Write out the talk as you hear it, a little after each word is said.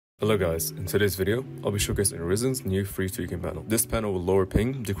Hello guys, in today's video, I'll be showcasing Ryzen's new free tweaking panel. This panel will lower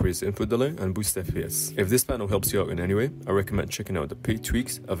ping, decrease input delay, and boost FPS. If this panel helps you out in any way, I recommend checking out the paid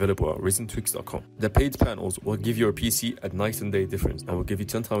tweaks available at RyzenTweaks.com. The paid panels will give your PC a night and day difference and will give you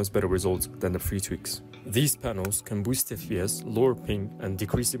 10 times better results than the free tweaks. These panels can boost FPS, lower ping, and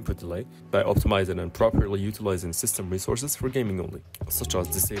decrease input delay by optimizing and properly utilizing system resources for gaming only, such as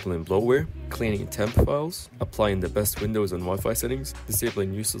disabling bloatware, cleaning temp files, applying the best Windows and Wi-Fi settings,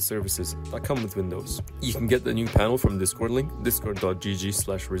 disabling useless services that come with Windows. You can get the new panel from Discord link,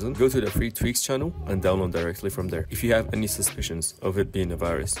 discord.gg/Ryzen. Go to the free tweaks channel and download directly from there. If you have any suspicions of it being a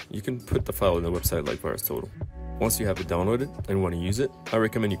virus, you can put the file in the website like VirusTotal. Once you have it downloaded and want to use it, I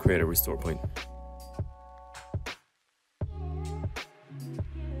recommend you create a restore point.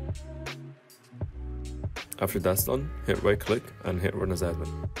 After that's done, hit right click and hit run as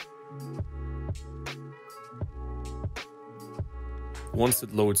admin. Once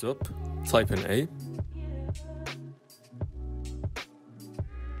it loads up, type in A.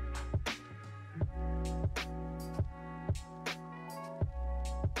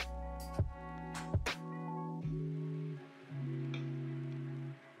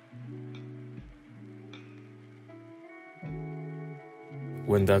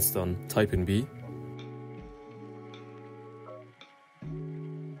 When that's done, type in B.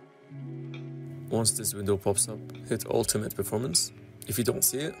 Once this window pops up, hit Ultimate Performance. If you don't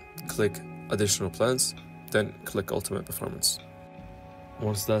see it, click Additional Plans, then click Ultimate Performance.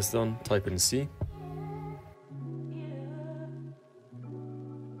 Once that's done, type in C.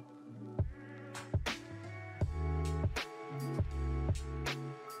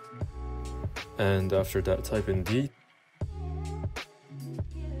 And after that, type in D.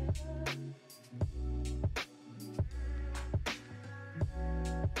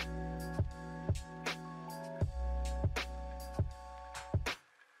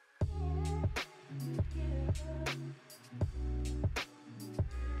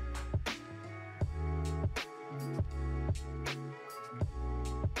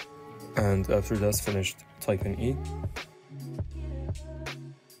 And after that's finished, type in E.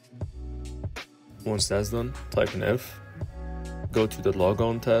 Once that's done, type in F. Go to the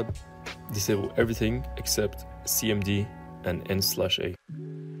logon tab, disable everything except CMD and N/A.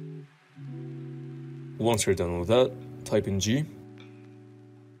 Once you're done with that, type in G.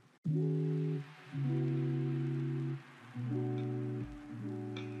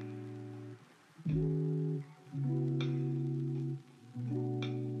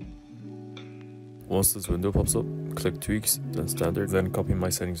 Once this window pops up, click Tweaks, then Standard, then copy my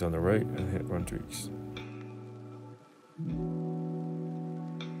settings on the right and hit Run Tweaks.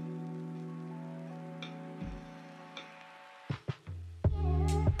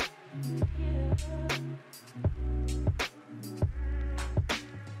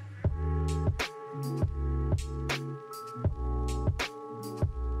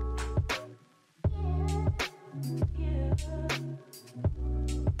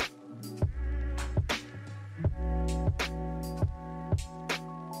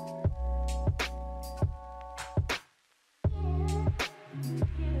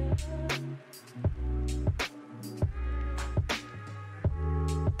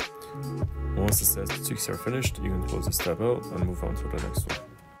 Once the set tweaks are finished, you can close this tab out and move on to the next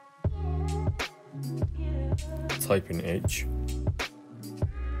one. Type in H.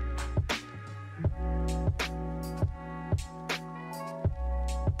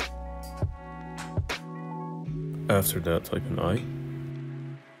 After that, type in I.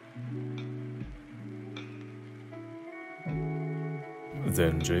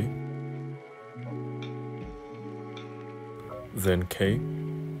 Then J. Then K.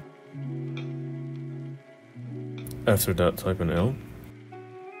 After that, type in L.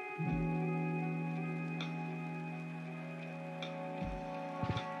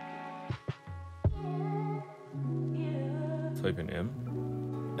 Type in M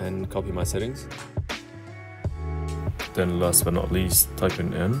and copy my settings. Then last but not least, type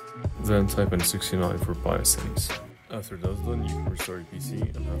in N. Then type in 69 for BIOS settings. After that's done, you can restore your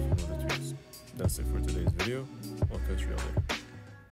PC and have fun with the tweaks. That's it for today's video. I'll catch you all later.